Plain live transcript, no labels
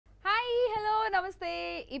నమస్తే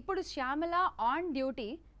ఇప్పుడు Shyamala on duty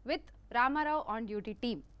with RamaRao on duty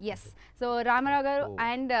team. Yes, so RamaRao గారు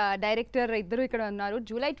and director ఇద్దరు ఇక్కడ ఉన్నారు.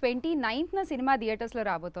 జూలై 29న సినిమా థియేటర్స్లో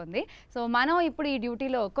రాబోతోంది. సో మనం ఇప్పుడు ఈ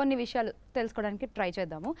డ్యూటీలో కొన్ని విషయాలు తెలుసుకోవడానికి ట్రై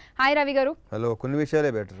చేద్దాము. హాయ్ రవి గారు. హలో. కొన్ని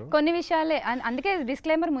విషయాలే బెటర్, కొన్ని విషయాలే, అందుకే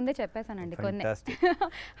డిస్క్లైమర్ ముందే చెప్పేశానండి కొన్ని.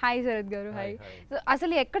 హాయ్ శరత్ గారు. హాయ్. సో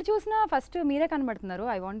అసలు ఎక్కడ చూసినా ఫస్ట్ మీరే కనబడుతున్నారు.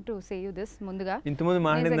 I want to say you this ముందుగా. ఇంతకుముందు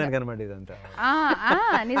మాట్లాడిందని కనబడేది అంతా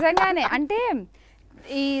నిజంగానే. అంటే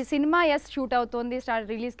ఈ సినిమా షూట్ అవుతోంది,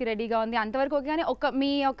 రిలీజ్కి రెడీగా ఉంది అంతవరకు ఓకే, కానీ మీ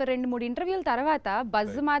ఒక 2-3 ఇంటర్వ్యూల తర్వాత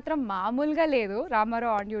బజ్ మాత్రం మామూలుగా లేదు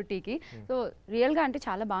RamaRao ఆన్ డ్యూటీకి. సో రియల్గా అంటే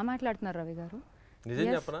చాలా బాగా మాట్లాడుతున్నారు రవి గారు.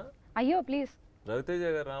 అయ్యో ప్లీజ్. రవితేజ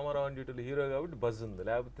గారు RamaRao ఆన్ డ్యూటీలో హీరో కాబట్టి బజ్ ఉంది,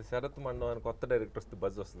 లేకపోతే శరత్ మండవ అని కొత్త డైరెక్టర్ వస్తే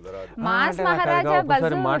బజ్ వస్తుంది. మాస్ మహారాజా బజ్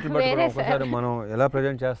వేరే. ఒకసారి మనం ఎలా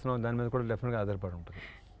ప్రజెంట్ చేస్తున్నాం దాని మీద కూడా డెఫినెట్గా ఆధారపడి ఉంటుంది.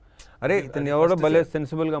 అరే ఇతను ఎవడో భలే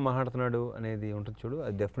సెన్సిబుల్గా మాట్లాడుతున్నాడు అనేది ఉంటుంది చూడు,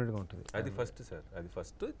 అది డెఫినెట్గా ఉంటుంది. అది ఫస్ట్ సార్, అది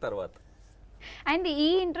ఫస్ట్ తర్వాత. అండ్ ఈ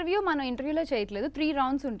ఇంటర్వ్యూ మనం ఇంటర్వ్యూలో చేయట్లేదు, 3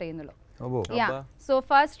 రౌండ్స్ ఉంటాయి ఇందులో. Yeah, so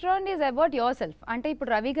first round is about your self. అంటే ఇప్పుడు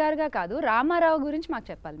రవి గారుగా కాదు, RamaRao గురించి మాకు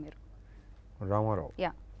చెప్పాలి మీరు. RamaRao.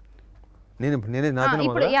 యా,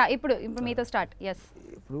 ఇప్పుడు మీతో స్టార్ట్. ఎస్.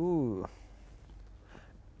 ఇప్పుడు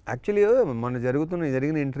యాక్చువల్లీ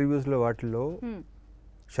జరిగిన ఇంటర్వ్యూస్లో వాటిల్లో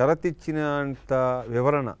శరత్ ఇచ్చినంత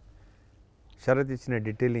వివరణ, శరత్ ఇచ్చిన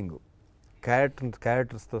డీటెయిలింగ్,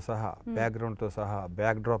 క్యారెక్టర్స్తో సహా, బ్యాక్గ్రౌండ్తో సహా,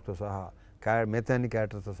 బ్యాక్డ్రాప్తో సహా, మిగతా అన్ని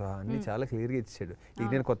క్యారెక్టర్స్తో సహా అన్ని చాలా క్లియర్గా ఇచ్చాడు. ఇక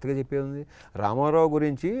నేను కొత్తగా చెప్పేది ఉంది, RamaRao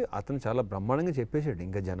గురించి అతను చాలా బ్రహ్మాండంగా చెప్పేశాడు.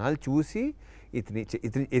 ఇంకా జనాలు చూసి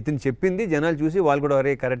ఇతను చెప్పింది జనాలు చూసి వాళ్ళు కూడా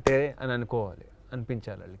అరే కరెక్టే అని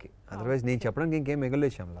అనిపించాలి వాళ్ళకి. అదర్వైజ్ నేను చెప్పడానికి ఇంకేం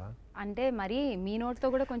మిగలేశాంలా. అంటే మరి మీ నోట్తో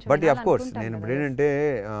కూడా కొంచెం. బట్ ఆఫ్ కోర్స్ నేను ఇప్పుడు ఏంటంటే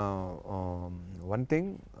వన్ థింగ్,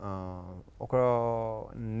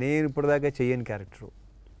 నేను ఇప్పటిదాకా చేయని క్యారెక్టరు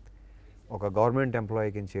ఒక గవర్నమెంట్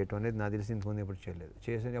ఎంప్లాయీకి చేయటం అనేది నాకు తెలిసి ఇంతకుముందు ఇప్పుడు చేయలేదు.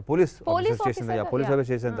 పోలీస్ ఆఫీసర్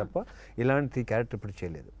చేసాను తప్ప ఇలాంటి క్యారెక్టర్ ఇప్పుడు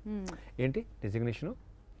చేయలేదు. ఏంటి డెసిగ్నేషను?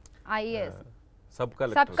 Sub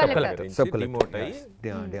collector.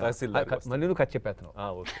 మళ్ళీ నువ్వు ఖర్చు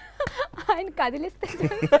చెప్పేస్తున్నావు. ఆయన కదిలిస్తే.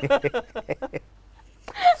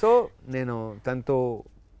 సో నేను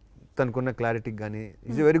తనకున్న క్లారిటీకి కానీ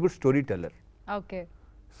is a very good story teller. Okay.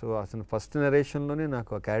 So అసలు ఫస్ట్ నరేషన్లోనే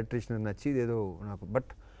నాకు ఆ క్యారెక్టరేషన్ నచ్చి ఏదో నాకు. బట్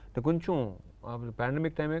కొంచెం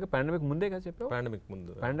పాండమిక్ టైం, పాండమిక్ ముందే కదా చెప్పావు? పాండమిక్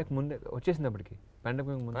ముందే వచ్చేసింది అప్పటికి.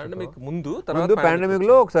 పాండమిక్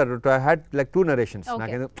లో ఒకసారి హ్యాడ్ లైక్ 2 నరేషన్స్.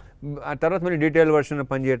 నాకేదో ఆ తర్వాత మళ్ళీ డీటెయిల్ వర్షన్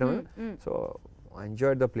పని చేయటం. సో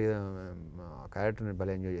ఎంజాయ్ ద ప్లే, క్యారెక్టర్ని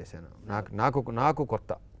భలే ఎంజాయ్ చేశాను. నాకు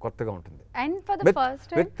కొత్తగా ఉంటుంది.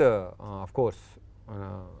 విత్ ఆఫ్ కోర్స్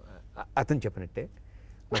అతను చెప్పినట్టే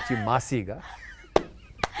మంచి మాసీగా.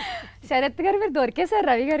 శరత్ గారు మీరు దొరికేశారు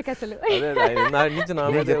రవి గారికి. అసలు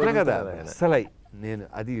చెప్పిన కదా అసలు నేను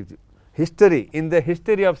అది history in the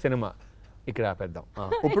history of cinema ఇక్కడ ఆపేద్దాం.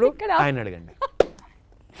 ఇప్పుడు ఆయన అడగండి.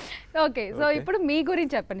 ఓకే, సో ఇప్పుడు మీ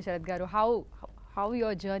గురించి చెప్పండి శరత్ గారు. How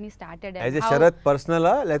your journey started? As a Sarath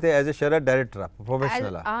పర్సనలా లేకపోతే as a Sarath డైరెక్టరా,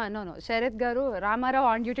 ప్రొఫెషనలా? No Sarath గారు RamaRao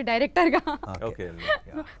ఆన్ డ్యూటీ డైరెక్టర్ గా. ఓకే,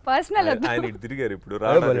 పర్సనల్ ఆయన తిరిగారు ఇప్పుడు.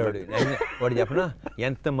 వాడు చెప్పనా,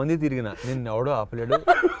 ఎంతమంది తిరిగినా నిన్ను ఎవడో ఆపలేడు,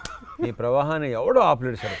 నీ ప్రవాహాన్ని ఎవడో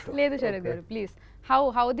ఆపలేడు శరత్. లేదు శరత్ గారు please,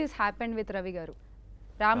 how this happened with Ravi గారు,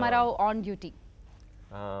 RamaRao ఆన్ డ్యూటీ?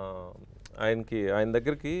 ఆయన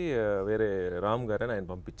దగ్గరికి వేరే రామ్ గారు అని ఆయన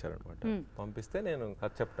పంపించారనమాట. పంపిస్తే నేను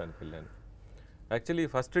కథ చెప్పడానికి వెళ్ళాను. యాక్చువల్లీ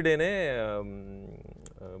ఫస్ట్ డేనే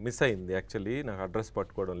మిస్ అయింది. యాక్చువల్లీ నాకు అడ్రస్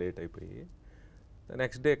పట్టుకోవడం లేట్ అయిపోయి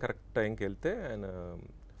నెక్స్ట్ డే కరెక్ట్ టైంకి వెళ్తే ఆయన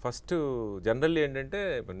ఫస్ట్ జనరల్లీ ఏంటంటే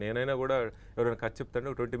నేనైనా కూడా ఎవరైనా కథ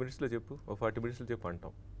చెప్తాను 20 minutesలో చెప్పు, 40 minutesలో చెప్పు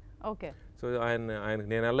అంటాం. ఓకే. సో ఆయనకు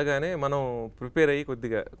నేను వెళ్ళగానే మనం ప్రిపేర్ అయ్యి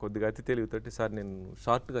కొద్దిగా అతి తెలివితోటి, సార్ నేను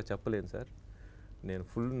షార్ట్గా చెప్పలేను సార్, నేను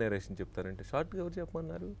ఫుల్ నేరేషన్ చెప్తానంటే, షార్ట్గా ఎవరు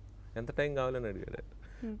చెప్పమన్నారు, ఎంత టైం కావాలని అడిగాడు.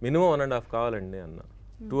 మినిమం 1.5 కావాలండి అన్న.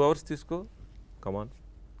 2 hours తీసుకో, కమాన్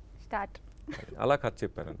స్టార్ట్. అలా కథ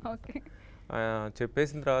చెప్పాను.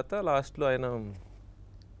 చెప్పేసిన తర్వాత లాస్ట్లో ఆయన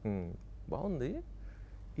బాగుంది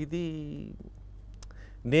ఇది,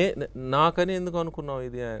 నాకని ఎందుకు అనుకున్నావు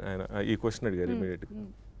ఇది, ఆయన ఈ క్వశ్చన్ అడిగారు ఇమీడియట్గా.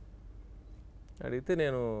 అడిగితే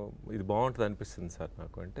నేను ఇది బాగుంటుంది అనిపిస్తుంది సార్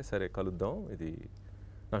నాకు అంటే, సరే కలుద్దాం, ఇది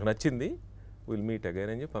నాకు నచ్చింది, విల్ మీట్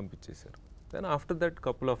అగైన్ అని చెప్పి పంపించేశారు. Then after that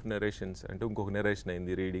couple of narrations, అంటే ఇంకొక నెరేషన్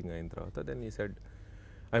అయింది రీడింగ్ అయిన తర్వాత. దెన్ ఈ said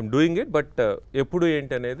I'm doing it, but ఎప్పుడు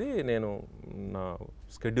ఏంటి అనేది నేను నా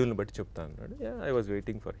స్కెడ్యూల్ని బట్టి చెప్తాను అన్నాడు. I was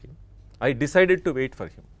waiting for him, I decided to wait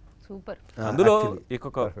for him. Super. అందులో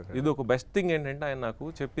ఇది ఒక బెస్ట్ థింగ్ ఏంటంటే ఆయన నాకు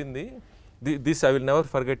చెప్పింది, this I will never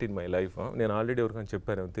forget in my life. నేను ఆల్రెడీ ఎవరికైనా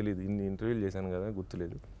చెప్పాను తెలియదు, ఇన్ని ఇంటర్వ్యూలు చేశాను కదా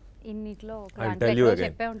గుర్తులేదు. ఇన్నిట్లో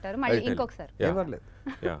చెప్పే ఉంటారు మళ్ళీ ఇంకొకసారి.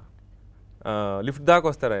 లిఫ్ట్ దాకా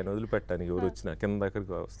వస్తారు ఆయన వదిలిపెట్టడానికి, ఎవరు వచ్చినా కింద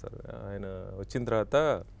దగ్గరికి వస్తారు. ఆయన వచ్చిన తర్వాత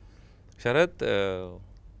శరత్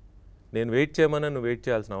నేను వెయిట్ చేయమన్నా నువ్వు వెయిట్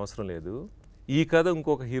చేయాల్సిన అవసరం లేదు, ఈ కథ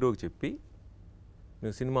ఇంకొక హీరోకి చెప్పి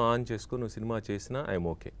నువ్వు సినిమా ఆన్ చేసుకో, నువ్వు సినిమా చేసినా ఐఎమ్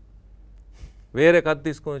ఓకే, వేరే కథ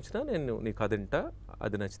తీసుకొని వచ్చినా నేను నీ కథ వింటా,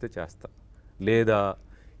 అది నచ్చితే చేస్తా, లేదా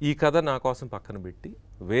ఈ కథ నా కోసం పక్కన పెట్టి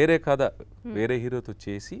వేరే కథ వేరే హీరోతో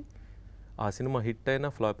చేసి ఆ సినిమా హిట్ అయినా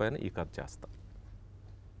ఫ్లాప్ అయినా ఈ కథ చేస్తా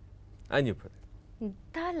అని చెప్పారు.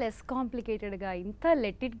 ఇంత లెస్ కాంప్లికేటెడ్గా, ఇంత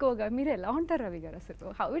లెట్ ఇట్ గోగా మీరు ఎలా ఉంటారు రవి గారు అసలు?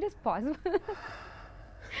 How it is possible?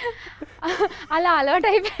 అలా అలవాటు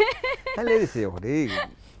అయిపోయి లేదు ఒకటి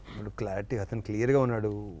ఇప్పుడు క్లారిటీ, అతను క్లియర్గా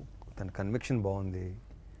ఉన్నాడు, తన కన్విక్షన్ బాగుంది,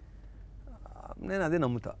 నేను అదే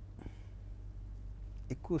నమ్ముతా.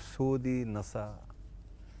 ఎక్కువ సోది నస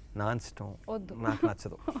నాన్ ఇష్టం, నాకు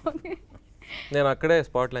నచ్చదు. నేను అక్కడే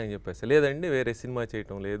స్పాట్ లైన్ చెప్పేసి, లేదండి వేరే సినిమా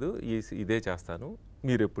చేయటం లేదు, ఇదే చేస్తాను,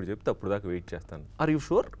 మీరు ఎప్పుడు చెప్తే అప్పుడు దాకా వెయిట్ చేస్తాను. Are you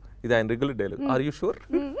sure? ఇది ఆయన regular dialogue, are you sure?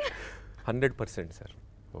 100% sir.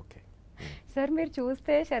 Okay sir, మీరు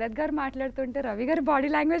చూస్తే శరత్ గారు మాట్లాడుతుంటే రవి గారి బాడీ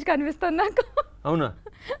లాంగ్వేజ్ కనిపిస్తుంది నాకు. అవునా?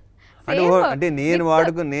 అంటే నేను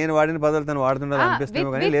వాడిన పదాలు తను వాడుతున్నది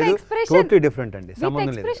అనిపిస్తామో కానీ లేదు, టోటలీ డిఫరెంట్ అండి,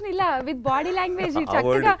 సంబంధం లేదు. ఇలా విత్ బాడీ లాంగ్వేజ్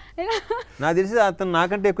చక్కగా నాకు తెలిసి అతను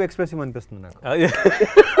నాకంటే ఎక్కువ ఎక్స్ప్రెసివ్ అనిపిస్తుంది నాకు.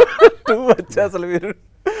 అసలు మీరు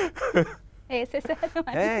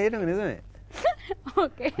నిజమే,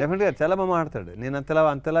 డెఫినెట్ గా చాలా బాగా మాట్లాడతాడు. నేను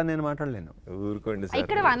అంతలా నేను మాట్లాడలేను. ఊరుకోండి,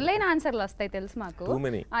 ఇక్కడ 1 లైన్ ఆన్సర్లు వస్తాయి తెలుసు మాకు,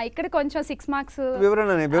 ఇక్కడ కొంచెం 6 మార్క్స్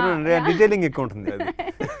వివరణ డీటెయిలింగ్ ఎక్కువ ఉంటుంది.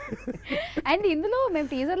 అండ్ ఇందులో మేము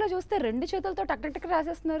టీజర్ లో చూస్తే 2 చేతులతో టక్ టక్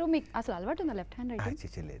రాసేస్తున్నారు. మీకు అసలు అలవాటు ఉందా లెఫ్ట్ హ్యాండ్ రైట్?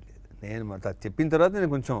 లేదు, నేను చెప్పిన తర్వాత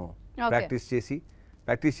నేను కొంచెం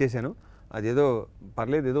ప్రాక్టీస్ చేశాను. అదేదో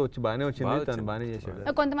పర్లేదు, ఏదో వచ్చి బాగానే వచ్చింది, తను బాగానే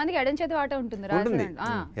చేశాడు. కొంతమందికి ఎడం చేతి వాట ఉంటుంది.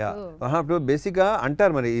 ఇప్పుడు బేసిక్ గా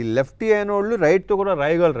అంటారు మరి, ఈ లెఫ్ట్ అయిన వాళ్ళు రైట్ తో కూడా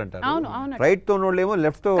రాయగలరు అంటారు, రైట్ తో ఉన్నోళ్ళు ఏమో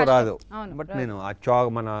లెఫ్ట్ తో రాదు. బట్ నేను ఆ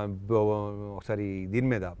మన ఒకసారి దీని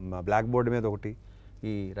మీద బ్లాక్ బోర్డ్ మీద ఒకటి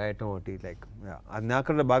ఈ రాయటం ఒకటి, లైక్ అది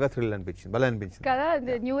నాకు బాగా థ్రిల్ అనిపించింది, భలే అనిపించింది కదా.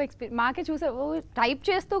 న్యూ ఎక్స్పీరియన్స్ మాకే చూసే టైప్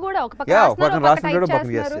చేస్తూ కూడా ఒక పక్క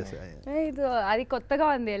అది కొత్తగా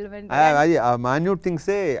ఉంది ఎలిమెంట్. అది ఆ మైన్యూట్ థింగ్స్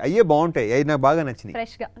అయ్యే బాగుంటాయి, అవి నాకు బాగా నచ్చినాయి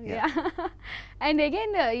ఫ్రెష్ గా. అండ్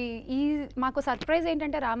అగైన్ ఈ మాకు సర్ప్రైజ్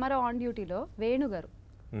ఏంటంటే రామారావు ఆన్ డ్యూటీలో వేణు గారు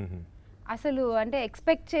అసలు అంటే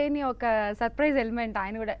ఎక్స్పెక్ట్ చేయని ఒక సర్ప్రైజ్ ఎలిమెంట్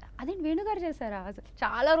ఆయన కూడా. అదేంటి వేణు గారు చేశారా అసలు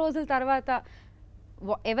చాలా రోజుల తర్వాత?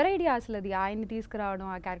 ఎవరి ఐడియా అసలు అది ఆయన్ని తీసుకురావడం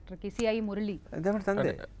ఆ క్యారెక్టర్ కి? సిఐ మురళి.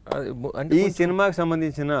 ఈ సినిమాకి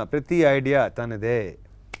సంబంధించిన ప్రతి ఐడియా తనదే,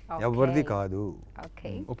 ఎవరిది కాదు.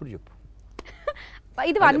 ఇప్పుడు చెప్పు,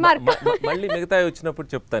 ఇది 1 మార్క్. మళ్ళీ మిగతా వచ్చినప్పుడు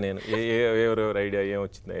చెప్తా నేను ఎవరెవరి ఐడియా ఏం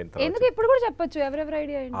వచ్చింది. ఎందుకు ఇప్పుడు కూడా చెప్పొచ్చు ఎవరెవరి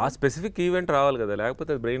ఐడియా? ఆ స్పెసిఫిక్ ఈవెంట్ రావాలి కదా,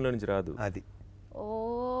 లేకపోతే బ్రెయిన్ లో నుంచి రాదు. అది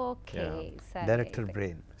డైరెక్టర్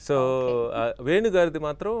బ్రెయిన్. సో వేణు గారిది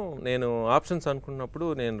మాత్రం నేను ఆప్షన్స్ అనుకున్నప్పుడు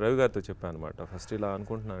నేను రవి గారితో చెప్పాను అనమాట. ఫస్ట్ ఇలా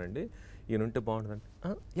అనుకుంటున్నానండి, ఈయన ఉంటే బాగుంటుందండి.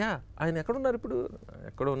 ఆయన ఎక్కడున్నారు ఇప్పుడు?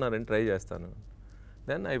 ఎక్కడ ఉన్నారని ట్రై చేస్తాను.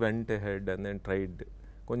 Then I went head and then tried.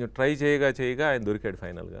 కొంచెం ట్రై చేయగా ఆయన దొరికాడు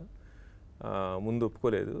ఫైనల్గా. ముందు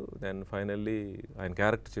ఒప్పుకోలేదు, దెన్ ఫైనల్లీ ఆయన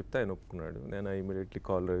క్యారెక్టర్ చెప్తే ఆయన ఒప్పుకున్నాడు. నేను ఇమీడియట్లీ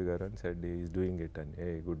కాల్ రవి గారు అని సెడ్ ఈజ్ డూయింగ్ ఇట్ అని.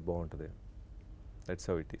 గుడ్, బాగుంటుంది. That's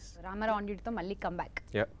how it is. Ramarao on డ్యూటీతో మళ్ళీ కమ్ బ్యాక్.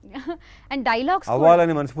 అండ్ డైలాగ్స్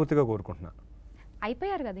అవ్వాలని మనస్ఫూర్తిగా కోరుకుంటున్నా.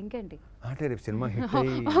 అయిపోయారు కదా, ఇంకేంటి అంటే రేపు సినిమా హిట్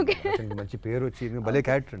అయ్యి మంచి పేరు వచ్చి భలే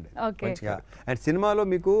క్యారెక్టర్ అండి. అండ్ సినిమాలో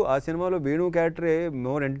మీకు ఆ సినిమాలో Venu క్యారెక్టరే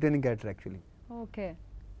more entertaining character actually. Okay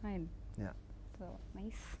fine. So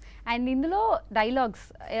nice. And ఇందులో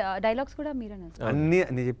డైలాగ్స్ కూడా మీరేనా? అన్నీ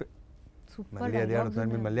నేను చెప్పి మళ్ళీ అదే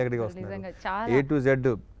అడుగుతున్నాను, మీరు మళ్ళీ అక్కడికి వస్తున్నారు. A to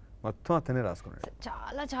Z మొత్తం అతనే రాసుకున్నాడు.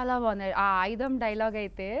 చాలా చాలా బాగుంది. ఆ ఆయుధం డైలాగ్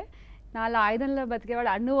అయితే, నాలో ఆయుధంలో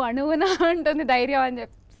బతికేవాడు అణువున ఉంటుంది ధైర్యం అని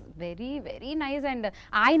చెప్పి, వెరీ వెరీ నైస్. అండ్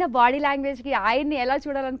ఆయన బాడీ లాంగ్వేజ్కి ఆయన్ని ఎలా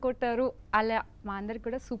చూడాలనుకుంటారు అలా మా అందరికి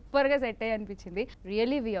కూడా సూపర్గా సెట్ అయ్యి అనిపించింది.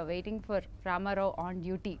 Really we are waiting for Ramarao on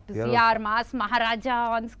duty to see are mass Maharaja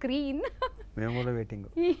on screen. మేము కూడా వెయిటింగ్.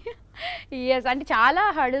 ఎస్, అంటే చాలా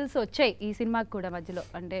హర్డిల్స్ వచ్చాయి ఈ సినిమాకి కూడా మధ్యలో.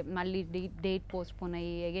 అంటే మళ్ళీ డేట్ పోస్ట్ పోన్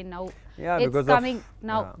అయ్యి again now it's coming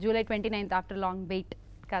now July 29th after long wait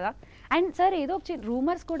కదా. అండ్ సార్ ఏదో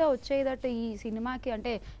రూమర్స్ కూడా వచ్చాయి దట్ ఈ సినిమాకి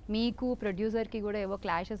అంటే మీకు ప్రొడ్యూసర్కి కూడా ఏవో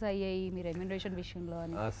క్లాషెస్ అయ్యాయి మీ రెమ్యునరేషన్ విషయంలో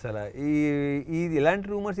అని. అసలు ఇది ఇలాంటి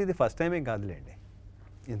రూమర్స్ ఇది ఫస్ట్ టైం ఏం కాదులేండి,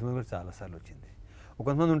 ఇంతమంది కూడా చాలాసార్లు వచ్చింది.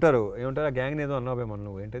 కొంతమంది ఉంటారు ఏమంటారు, ఆ గ్యాంగ్ ఏదో అన్నావు మనం,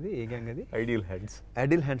 నువ్వు ఏంటది, ఏ గ్యాంగ్ అది? ఐడియల్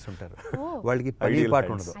హ్యాండ్స్ ఉంటారు. వాళ్ళకి పడి పాట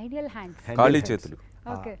ఉండదు, ఐడియల్ హ్యాండ్స్, ఖాళీ చేతులు.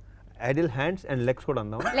 ఐడియల్ హ్యాండ్స్ అండ్ లెగ్స్ కూడా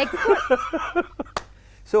అందాం.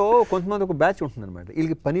 సో కొంతమంది ఒక బ్యాచ్ ఉంటుంది అనమాట,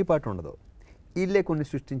 వీళ్ళకి పని పాట ఉండదు, వీళ్ళే కొన్ని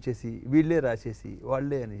సృష్టించేసి వీళ్ళే రాసేసి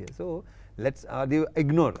వాళ్ళే అని. సో లెట్స్ అది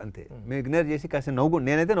ఇగ్నోర్ అంతే. మేము ఇగ్నోర్ చేసి కాస్త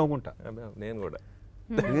నేనైతే నవ్వుకుంటా. నేను కూడా.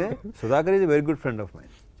 Sudhakar is very good friend of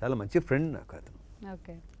mind, చాలా మంచి ఫ్రెండ్ నాకు అతను.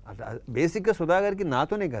 అట్లా బేసిక్గా సుధాకర్కి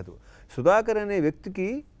నాతోనే కాదు, సుధాకర్ అనే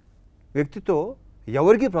వ్యక్తితో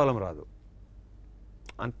ఎవరికీ ప్రాబ్లం రాదు.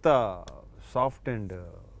 అంత సాఫ్ట్ అండ్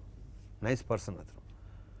నైస్ పర్సన్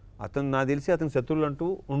అతను నాకు తెలిసి అతను శత్రువులు అంటూ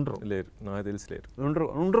లేరు, నాకు తెలిసి లేరు,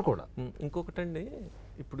 ఉండరు కూడా. ఇంకొకటండి,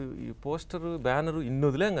 ఇప్పుడు ఈ పోస్టర్ బ్యానర్ ఇన్ని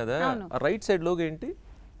వదిలేం కదా, రైట్ సైడ్ లోగో ఏంటి?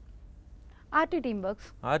 RT team works.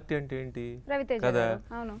 ఆర్టీ అంటే ఏంటి రవితేజ కదా.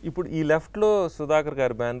 అవును. ఇప్పుడు ఈ లెఫ్ట్ లో సుధాకర్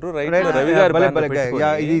గారి బ్యానర్, రైట్ లో రవి గారి బ్యానర్.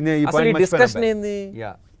 డిస్కషన్ ఏంది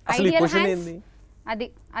అసలు? ఈ క్వశ్చన్ ఏంది? అది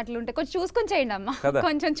అట్లుంటే కొంచెం చూసుకొని చేయండి అమ్మా,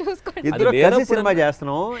 కొంచెం చూసుకోండి. ఇద్దరు కలిసి సినిమా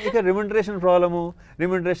చేస్తున్నాం, ఇక రిమ్యూనరేషన్ ప్రాబ్లము,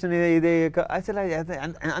 రిమ్యూనరేషన్ ఇదే అసలు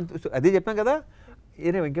అదే చెప్పాం కదా.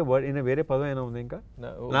 ఇంకా వేరే పదం అయినా ఉంది ఇంకా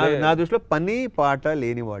నా దృష్టిలో పని పాట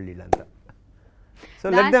లేని వాళ్ళు వీళ్ళంతా. సో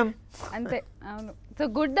లెట్ దెమ్ అంతే. అవును. So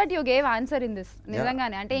good that you gave answer in this.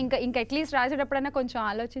 నిజంగానే అంటే ఇంకా అట్లీస్ట్ రాసేటప్పుడైనా కొంచెం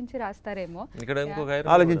ఆలోచించి రాస్తారేమో. ఇక్కడ ఇంకొక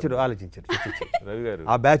ఆలోచించరు రవి గారు.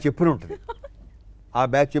 ఆ బ్యాచ్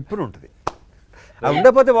ఎప్పుడు ఉంటుంది, అది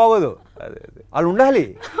ఉండకపోతే బాగోదు, వాళ్ళు ఉండాలి.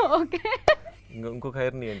 ఇంకొక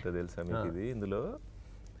ఐరనీ ఏంటో తెలుసా మీకు ఇది? ఇందులో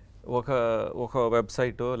ఒక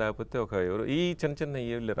వెబ్సైటో లేకపోతే ఎవరు ఈ చిన్న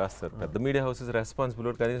ఏళ్ళు రాస్తారు, పెద్ద మీడియా హౌసెస్ రెస్పాన్సిబుల్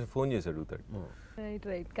కనీసం ఫోన్ చేసి అడుగుతాడు.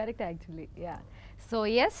 Right correct actually. Yeah. So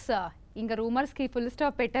yes, ఇంకా రూమర్స్ కి ఫుల్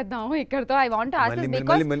స్టాప్ పెట్టేద్దాం ఇక్కడతో. I want to ask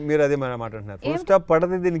because మీరు అదే మాట్లాడుతున్నారు, ఫుల్ స్టాప్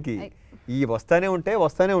పడదు దీనికి. ఈ వస్తానే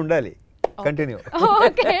ఉండాలి, continue.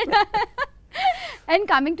 Okay. And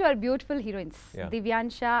coming to our beautiful heroines,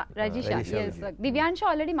 Divyansha, Rajisha. Yes, Divyansha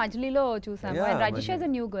already Majlilo చూసాము, and Rajisha is a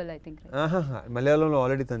new girl I think. మలయాళంలో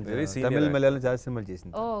ఆల్రెడీ తమిళ మలయాళం చాలా సినిమాలు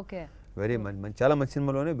చేసింది. ఓకే. వెరీ చాలా మంచి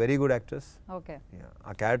సినిమాలోనే వెరీ గుడ్ యాక్ట్రెస్. ఓకే. ఆ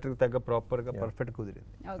క్యారెక్టర్ తగ్గ ప్రాపర్గా పర్ఫెక్ట్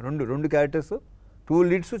కుదిరింది. రెండు క్యారెక్టర్స్, 2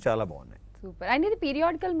 లీడ్స్ చాలా బాగున్నాయి. సూపర్. అండ్ ఇది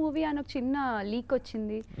పీరియాడికల్ మూవీ అని ఒక చిన్న లీక్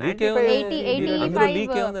వచ్చింది.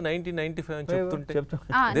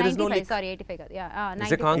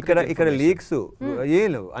 1995 ఇక్కడ లీక్స్ ఏం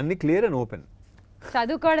లేవు, అన్ని క్లియర్ అండ్ ఓపెన్.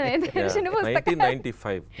 చదువుకోవడం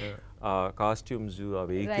 1995 ఆ కాస్ట్యూమ్స్, ఆ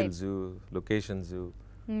వెహికల్స్, లొకేషన్స్,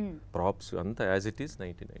 ప్రాప్స్ అంతా యాజ్ ఇట్ ఈస్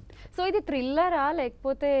 1990. సో ఇది థ్రిల్లరా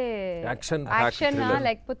లేకపోతే యాక్షన్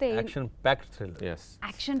లేకపోతే action packed thriller? yes,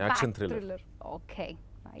 action thriller. Okay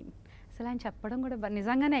fine. అసలు ఆయన చెప్పడం కూడా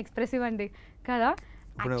నిజంగానే ఎక్స్ప్రెసివ్ అండి కదా.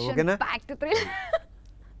 ఓకేనా? Packed thriller.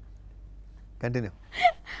 కంటిన్యూ.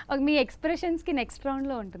 మీ ఎక్స్ప్రెషన్స్ కి నెక్స్ట్ రౌండ్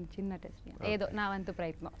లో ఉంటుంది చిన్న టెస్ట్, ఏదో నా వంతు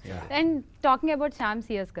ప్రయత్నం. And talking about Shyam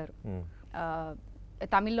CS గారు,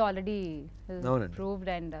 తమిళ్లో ఆల్రెడీ ప్రూవ్డ్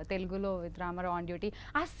అండ్ తెలుగులో విత్ రామారావు ఆన్ డ్యూటీ.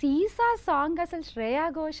 ఆ సీసా సాంగ్ అసలు శ్రేయా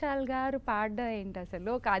ఘోషాల్ గారు పాడడం ఏంటి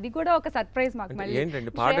అసలు? అది కూడా ఒక సర్ప్రైజ్ మాకు. మళ్ళీ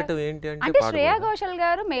అంటే శ్రేయా ఘోషాల్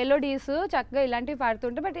గారు మెలోడీస్ చక్కగా ఇలాంటివి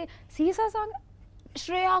పాడుతుంటే, బట్ సీసా సాంగ్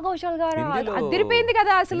శ్రేయా ఘోషాల్ గారు అదిరిపోయింది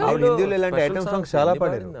కదా అసలు. చాలా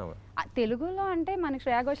పాడారు. తెలుగులో అంటే మనకి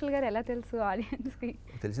శ్రేయా ఘోషాల్ గారు ఎలా తెలుసు ఆడియన్స్ కి?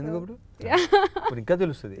 తెలిసింది ఇంకా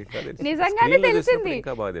తెలుస్తుంది, నిజంగానే తెలిసింది.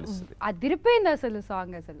 అదిరిపోయింది అసలు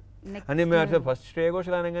సాంగ్ అసలు. అని మేము ఫస్ట్ శ్రేయా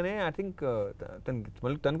ఘోషాల్ అనగానే ఐ థింక్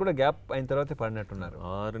తను కూడా గ్యాప్ అయిన తర్వాత పాడినట్టున్నారు.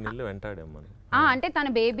 6 నెలలు వెంటాడాం మనం. అంటే తన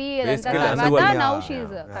బేబీ తర్వాత now she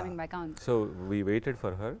is coming back on. So we waited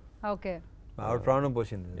for her. Okay. ఆవిడ ప్రాణం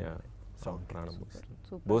పోసింది. ప్రాణం పోసింది.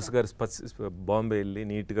 బోస్ గారు బాంబే వెళ్ళి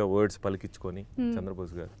నీట్గా వర్డ్స్ పలికించుకొని,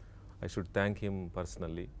 చంద్రబోస్ గారు, I should thank him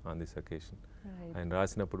personally on this occasion. ఆయన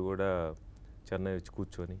రాసినప్పుడు కూడా చెన్నై వచ్చి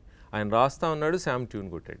కూర్చొని ఆయన రాస్తా ఉన్నాడు, శామ్ ట్యూన్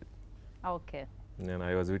కొట్టాడు. ఓకే. నేను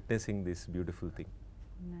I was witnessing this beautiful thing.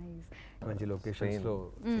 మంచి లొకేషన్స్ లో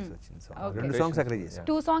వచ్చింది సాంగ్. 2 సాంగ్స్ అక్కడ చేశారు.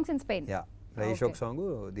 2 songs in Spain. Yeah, Rajeesh ఒక సాంగ్,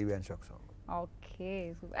 దివ్యాన్ష్ ఒక song. Okay.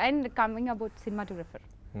 And coming about cinematographer,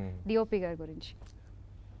 DOP గారి గురించి.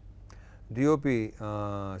 డిఓపి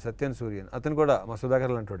సత్యన్ సూర్యన్, అతను కూడా మా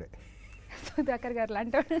సుధాకర్ లాంటోడే. సుధాకర్ గారు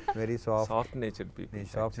లాంటోడు. Very soft natured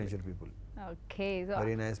people. Okay.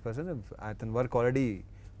 Very nice person. అతని వర్క్ ఆల్రెడీ,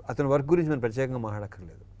 అతని వర్క్ గురించి మనం ప్రత్యేకంగా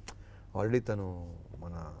మాట్లాడక్కర్లేదు. ఆల్రెడీ తను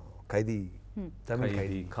మన ఖైదీ, తమిళ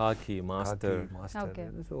ఖైదీ, ఖాకీ మాస్టర్.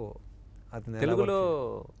 సో అతను తెలుగులో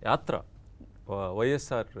యాత్ర,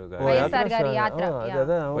 వైఎస్ఆర్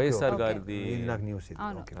గారిది నాకు న్యూస్,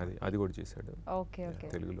 అది కూడా చేశాడు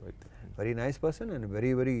తెలుగులో. అయితే very nice person and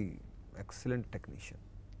very very excellent technician.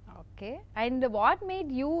 Okay. And what made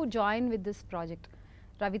you join with this project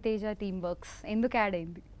Raviteja team works? ఎందుకు యాడ్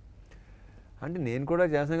అయింది? అంటే నేను కూడా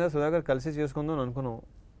చేసాను కదా, సుధాకర్ కలిసి చేసుకుందాం అనుకున్నాం.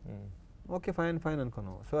 ఓకే ఫైన్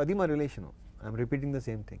అనుకున్నాం. సో అది మా relation. I'm repeating the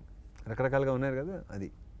same thing. రకరకాలుగా ఉన్నారు కదా అది.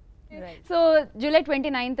 సో జూలై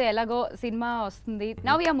 29th ఎలాగో సినిమా వస్తుంది.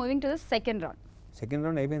 Now we are moving to the second round. Second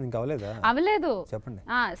round అయిపోయింది, ఇంకా అవ్వలేదు. చెప్పండి.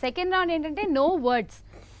 సెకండ్ రౌండ్ ఏంటంటే నో వర్డ్స్.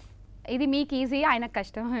 ఇది మీకు ఈజీ, ఆయనకు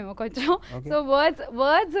కష్టమేమో కొంచెం. సో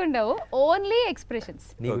వర్డ్స్ ఉండవు, only expressions.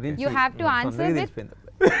 You have to answer with.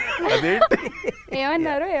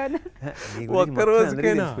 ఏమన్నారు?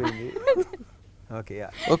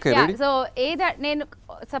 సో నేను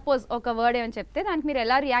సపోజ్ ఒక వర్డ్ ఏమని చెప్తే దానికి మీరు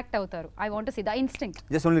ఎలా రియాక్ట్ అవుతారు? I want to see the instinct.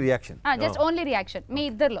 Just only reaction me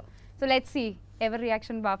ఇద్దర్లో. So let's see ఎవరి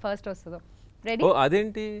రియాక్షన్ బాగా ఫస్ట్ వస్తుందో. రెడీ?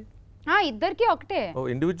 అదేంటి ఇద్దరికి ఒకటే.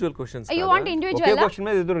 Individual questions. You want individual? Okay question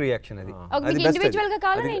మీద ఇద్దరు రియాక్షన్. అది మీకు ఇండివిజువల్ గా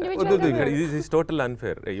కావాలా? Individual this is total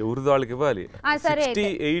unfair. ఎవరిది వాళ్ళకి ఇవ్వాలి.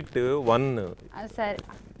 68-1. సరే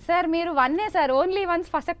సార్, మీరు 1 sir, only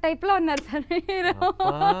once first type లో ఉన్నారు సార్ మీరు.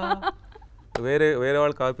 వేరే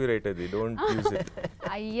వాళ్ళ కాపీ రైట్ అది, డోంట్ యూజ్ ఇట్.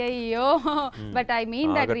 అయ్యయ్యో, but I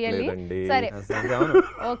mean that really. సరే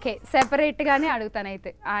ఓకే, సెపరేట్ గానే అడుగుతాను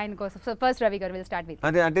అయితే ఆయన కోసం. సో ఫస్ట్ రవి గారు విల్ స్టార్ట్ విత్.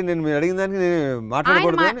 అంటే నేను మీరు అడిగిన దానికి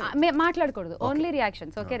నేను మాట్లాడకూడదు, only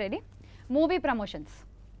reactions. Okay ready? Movie promotions.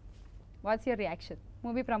 What's your reaction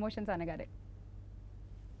movie promotions అనగానే?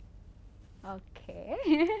 ఓకే.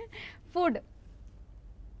 ఫుడ్.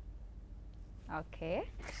 ఓకే.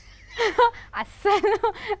 అస్సలు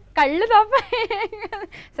కళ్ళు తప్ప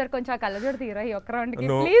సార్ కొంచెం ఆ కళ్ళజోడు తీరా ఈ ఒక్క రౌండ్కి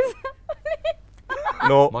ప్లీజ్.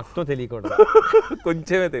 మొత్తం తెలియకూడదు,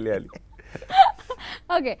 కొంచెమే తెలియాలి.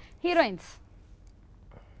 Okay. Heroines.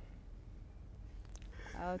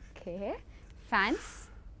 Okay. Fans.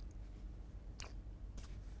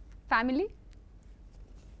 Family.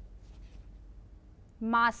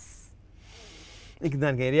 Mass.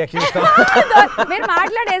 దానికి రియాక్షన్ మీరు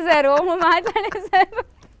మాట్లాడేశారు.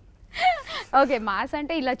 ఓకే, మాస్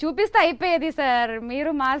అంటే ఇలా చూపిస్తే అయిపోయేది సార్, మీరు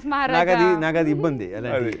మాస్ మారారు. నాకు అది ఇబ్బంది,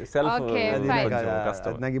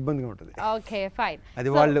 నాకు ఇబ్బందిగా ఉంటుంది. Okay fine. అది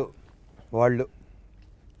వాళ్ళు.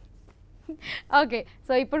 ఓకే,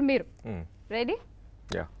 సో ఇప్పుడు మీరు రెడీ?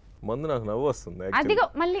 ముందు నాకు నవ్వు వస్తుంది. అదిగో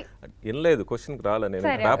మళ్ళీ ఏం లేదు, క్వశ్చన్కి రాలే, నేను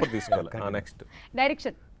పేపర్ తీసుకోవాలి. Next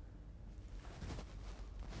direction.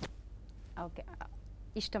 ఓకే,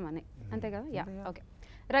 ఇష్టం అని అంతే కదా? యా. ఓకే.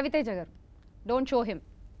 రవితేజ గారు, don't show him.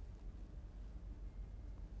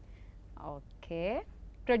 Okay.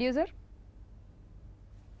 Producer.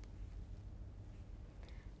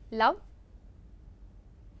 Love.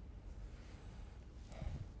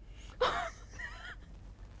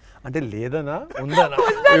 అంటే లేదనా ఉందనా?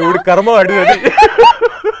 ఇప్పుడు కర్మ అడిగేది.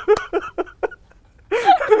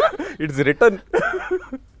 It's return.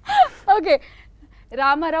 Okay.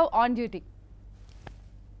 Ramarao on duty.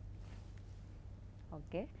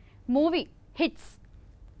 Okay. Movie hits.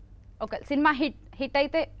 ఒక సినిమా హిట్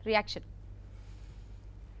అయితే రియాక్షన్.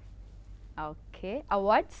 ఓకే.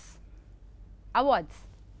 అవార్డ్స్.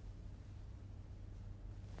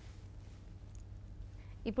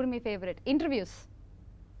 ఇప్పుడు మీ ఫేవరెట్. ఇంటర్వ్యూస్.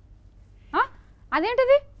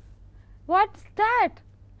 అదేంటిది? What's that?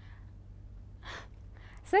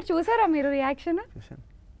 సార్ చూసారా మీరు reaction?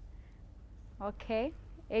 Okay.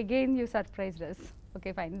 Again you surprised us.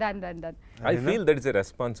 Okay fine, done. I feel that is a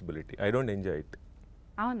responsibility. I don't enjoy it.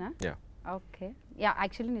 అవునా? Yeah. Okay. Yeah,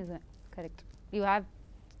 actually నిజమే, correct. You have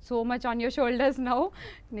so much on your shoulders now.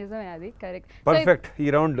 నిజమే, అది correct. Perfect. ఈ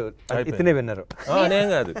round ఇతనే విన్నారు. నేను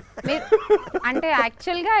కాదు. అంటే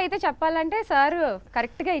యాక్చువల్గా అయితే చెప్పాలంటే సార్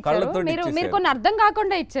కరెక్ట్ గా ఇచ్చారు, మీరు కొన్ని అర్థం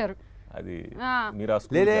కాకుండా ఇచ్చారు. అది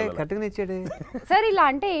లేదే కరెక్ట్గా ఇచ్చాడే సార్. ఇలా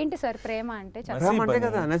అంటే ఏంటి సార్ ప్రేమ అంటే? అంటే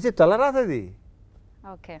కదా నసి తలరాదది.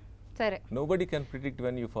 ఓకే సరే. Nobody can predict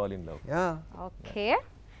when you fall in love. Okay.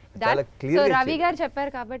 So Ravi గారు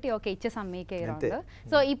చెప్పారు కాబట్టి ఓకే ఇచ్చేసాం మీకే ఈ రౌండ్.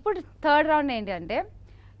 సో ఇప్పుడు థర్డ్ రౌండ్ ఏంటి అంటే,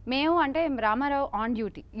 మేము అంటే రామారావు ఆన్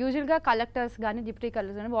డ్యూటీ యూజువల్గా కలెక్టర్స్ కానీ డిప్యూటీ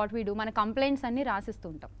కలెక్టర్స్ కానీ వాట్ వీ డూ, మన కంప్లైంట్స్ అన్ని రాసిస్తూ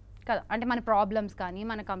ఉంటాం కదా, అంటే మన ప్రాబ్లమ్స్ కానీ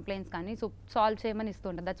మన కంప్లైంట్స్ కానీ సాల్వ్ చేయమని ఇస్తూ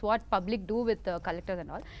ఉంటాం. That's what public do with collectors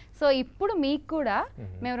and all. So ఇప్పుడు మీకు కూడా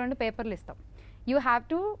మేము 2 పేపర్లు ఇస్తాం. You have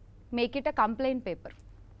to make it a complaint paper.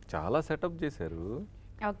 చాలా సెటప్ చేశారు.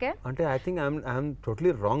 ఓకే. అంటే I think I'm totally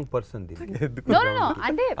wrong person. No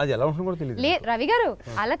అంటే అది ఎలా ఉంటుందో తెలియదు. రవి గారు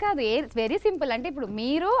అలా కాదు, వెరీ సింపుల్. అంటే ఇప్పుడు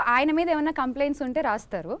మీరు ఆయన మీద ఏమైనా కంప్లైంట్స్ ఉంటే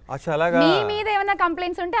రాస్తారు, మీ మీద ఏమైనా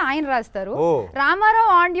కంప్లైంట్స్ ఉంటే ఆయన రాస్తారు.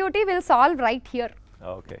 Ramarao on duty will solve right here.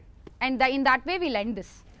 Okay. And in that way will end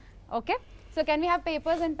this. Okay. So can we have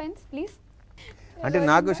papers and pens please? అంటే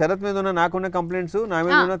నాకు శరత్ మీద ఉన్న నాకున్న కంప్లైంట్స్, నా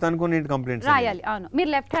మీద ఉన్న తనకున్న కంప్లైంట్స్ రాయాలి. అవును,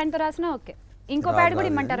 మీరు లెఫ్ట్ హ్యాండ్తో రాసినా ఓకే. ఇంకో ప్యాడ్ కూడా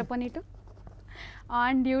ఇమ్మంటారా పోనీ? ఇటు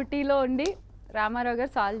ఆన్ డ్యూటీలో ఉండి రామారావు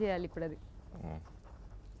గారు సాల్వ్ చేయాలి ఇప్పుడు అది.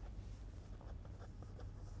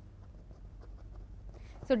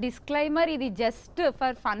 సో డిస్క్లైమర్, ఇది జస్ట్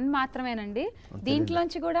ఫర్ ఫన్ మాత్రమేనండి.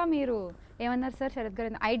 దీంట్లోంచి కూడా మీరు ఏమన్నారు సార్ శరత్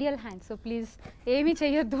గారు? Ideal hand. సో ప్లీజ్ ఏమీ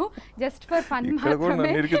చెయ్యొద్దు, జస్ట్ ఫర్ ఫన్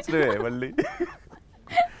మాత్రమే.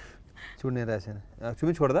 చూడు నేను రాశాను,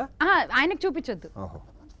 చూపించకూడదా? ఆయనకు చూపించొద్దు.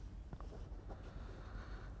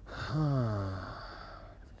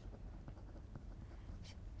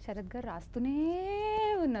 శరత్ గారు రాస్తూనే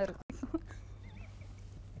ఉన్నారు.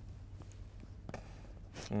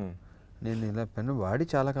 నేను ఇలా పెన్ను వాడి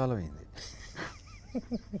చాలా కాలం అయింది.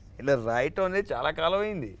 ఇలా రాయటం అనేది చాలా కాలం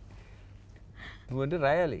అయింది. నువ్వంటే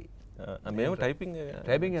రాయాలి, మేము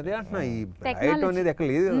టైపింగ్ అదే అంటున్నా. ఈ రాయటం అనేది ఎక్కడ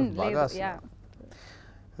లేదు బాగా.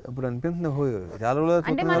 ఇప్పుడు అనిపిస్తుంది చాలా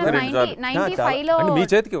అంటే మనం 95 లో మీ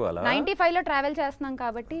చేతికి ఇవ్వాలా? 95 లో ట్రావెల్ చేస్తున్నాం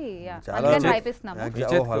కాబట్టి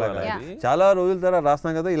చాలా రోజుల తర్వాత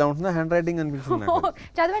రాస్తున్నాం కదా, ఇలా ఉంటుందా హ్యాండ్ రైటింగ్ అనిపిస్తుంది.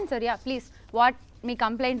 చదవండి sir. Yeah please. What me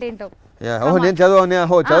complaint ఏంటో? నేను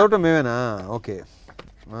చదవటం మేమేనా? ఓకే.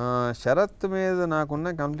 శరత్ మీద నాకున్న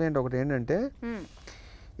కంప్లైంట్ ఒకటి ఏంటంటే,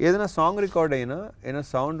 ఏదైనా సాంగ్ రికార్డ్ అయినా ఏదైనా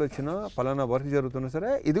సౌండ్ వచ్చినా పలానా వర్క్ జరుగుతున్నా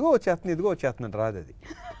సరే ఇదిగో వచ్చేస్తుంది రాదు. అది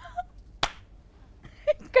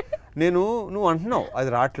నువ్వు అంటున్నావు అది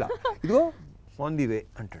రాట్లా, ఇదిగో ఆన్ ది వే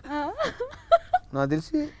అంటాడు. నాకు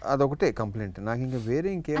తెలిసి అదొకటే కంప్లైంట్. నాకు ఇంకా వేరే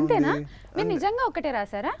ఇంకేముంది? నిజంగా ఒకటే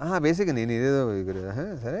రాసారా? బేసిక్గా నేను ఏదేదో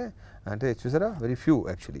సరే అంటే చూసారా, వెరీ ఫ్యూ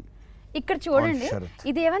యాక్చువల్లీ. ఇక్కడ చూడండి,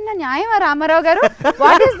 ఇది ఏమన్నా న్యాయమా రామారావు గారు?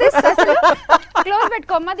 What is this? క్లోజ్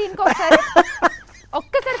పెట్టుకోమ్మా, దీనికి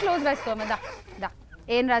ఒక్కసారి క్లోజ్ రాసుకోమ్మా.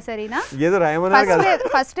 ఏం రాశారు ఈయన?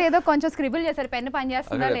 ఫస్ట్ ఏదో కొంచెం స్క్రిబుల్ చేశారు, పెన్ పని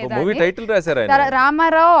చేస్తుందా లేదా? మూవీ టైటిల్ రాశారు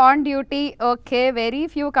Ramarao on duty. Okay, very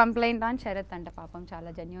few complaint on Sarath అంట. పాపం చాలా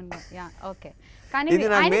జెన్యూన్ గా. Yeah okay. కానీ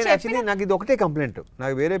నాకు ఇది ఒకటే కంప్లైంట్,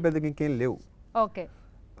 నాకు వేరే పెద్దకి ఇంకేం లేవు. ఓకే.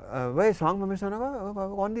 సాంగ్ పంపిస్తాను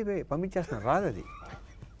ఆన్ ది వే పంపించేస్తాను, రాదు. అది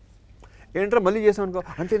ఏంట్రా మళ్ళీ చేసాం అనుకో,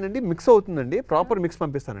 అంటేనండి మిక్స్ అవుతుందండి, ప్రాపర్ మిక్స్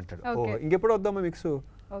పంపిస్తానంటాడు. ఇంకెప్పుడు వద్దామా మిక్స్?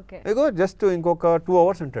 ఇగో జస్ట్ ఇంకొక 2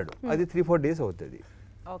 hours అంటాడు. అది 3-4 days అవుతుంది.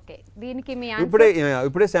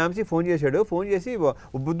 ఇప్పుడే శాంసీ ఫోన్ చేశాడు. ఫోన్ చేసి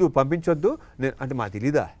బుద్ధు పంపించొద్దు అంటే మా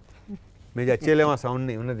తెలీదా, మేము చచ్చేయలేము ఆ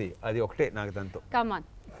సౌండ్ని ఉన్నది. అది ఒకటే నాకు దాంతో.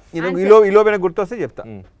 ఈలో గుర్తొస్తే చెప్తా.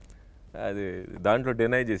 అది దాంట్లో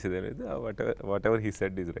డినై చేసేది లేదు. What ever he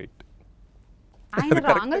said is right. ఆయన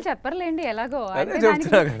రాంగులు చెప్పర్లేండి ఎలాగో.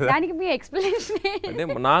 దానికి మీ ఎక్స్‌ప్లనేషన్ అంటే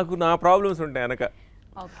నాకు నా ప్రాబ్లమ్స్ ఉంటాయి వెనక.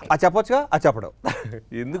 చెప్పొచ్చుగా, చెప్పడం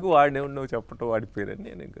ఎందుకు వాడినే ఉన్నావు చెప్పటం వాడి పేరని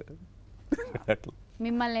నేను ఇంకా అట్లా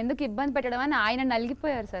మిమ్మల్ని ఎందుకు ఇబ్బంది పెట్టడం అని ఆయన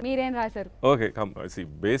నలిగిపోయారు సార్. మీరేం రాశారు? ఓకే,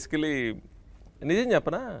 బేసికలీ నిజం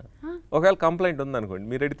చెప్పనా, ఒకవేళ కంప్లైంట్ ఉందనుకోండి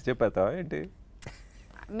మీరు అడిగితే చెప్పేస్తావా ఏంటి?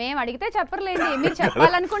 మేము అడిగితే చెప్పర్లేండి, మీరు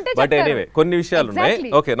చెప్పాలనుకుంటే. బట్ ఎనీవే కొన్ని విషయాలు ఉన్నాయి.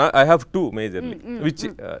 Okay, I have 2 majorly which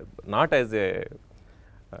not as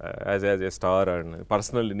a star and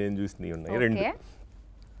personally నేను చూసినవి ఉన్నాయి 2.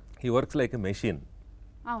 He works like a machine.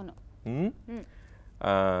 అవును.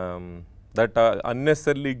 That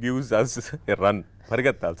unnecessarily gives us a run.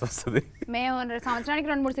 పరిగెత్తాల్సి వస్తుంది. మేము సంవత్సరానికి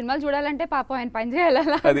 2-3 సినిమాలు చూడాలంటే పాపం ఆయన పని చేయాలి.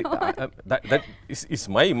 That is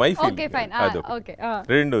my feeling.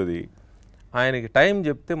 రెండోది, ఆయనకి టైం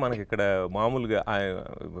చెప్తే మనకి ఇక్కడ మామూలుగా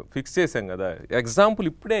ఫిక్స్ చేసాం కదా. ఎగ్జాంపుల్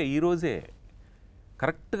ఇప్పుడే ఈరోజే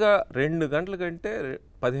కరెక్ట్గా 2 గంటల కంటే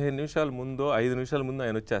 15 నిమిషాల ముందో 5 నిమిషాల ముందు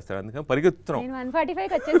ఆయన వచ్చేస్తాడు. అందుకని పరిగెత్తున్నాం.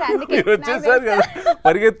 వచ్చేసారు కదా,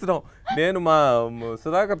 పరిగెత్తున్నాం. నేను మా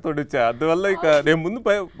సుధాకర్ తోటి వచ్చా, అందువల్ల ఇక నేను ముందు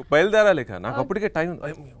బయలుదేరాలి. ఇక నాకు అప్పటికే టైం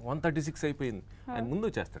 1:36 అయిపోయింది, ఆయన ముందు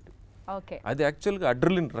వచ్చేస్తాడు. అది యాక్చువల్గా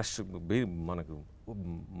అడ్రిలిన్ రష్ మనకు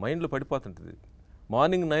మైండ్లో పడిపోతుంటుంది.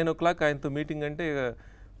 మార్నింగ్ 9 o'clock ఆయనతో మీటింగ్ అంటే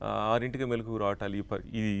 6 మెలకు రావటాలు.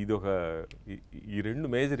 ఇది ఒక ఈ 2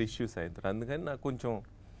 మేజర్ ఇష్యూస్ ఆయనతో. అందుకని నాకు కొంచెం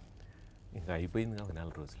ఇంకా అయిపోయింది కాబట్టి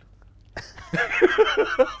 4 రోజులు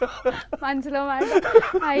మనసులో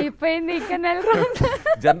అయిపోయింది ఇంకా 4 రోజులు.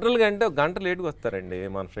 జనరల్గా అంటే 1 గంట లేట్గా వస్తారండి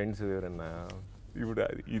మన ఫ్రెండ్స్ ఎవరన్నా. ఇప్పుడు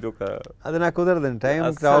ఇదొక అది నాకు కుదరదండి, టైం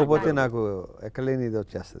రాకపోతే నాకు ఎక్కలేని ఇది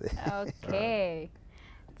వచ్చేస్తుంది. ఓకే,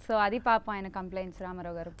 సో అది పాపం ఆయన కంప్లైంట్స్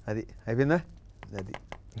రామారావు గారు. అది అయిపోయిందా?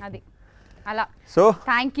 అది అలా. So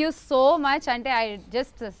thank you so much. అంటే ఐ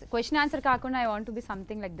జస్ట్ క్వశ్చన్ ఆన్సర్ కాకుండా I want to be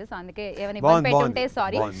something like this. అందుకే ఏమైనా ఇబ్బంది పెట్టుంటే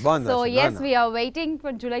sorry. So yes, we are waiting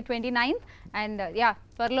for July 29th and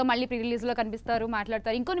త్వరలో మళ్ళీ ప్రీ రిలీజ్ లో కనిపిస్తారు,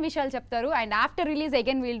 మాట్లాడతారు, ఇంకొన్ని విషయాలు చెప్తారు. And after release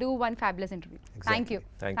again we'll do one fabulous interview. Thank you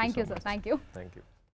sir. Thank you.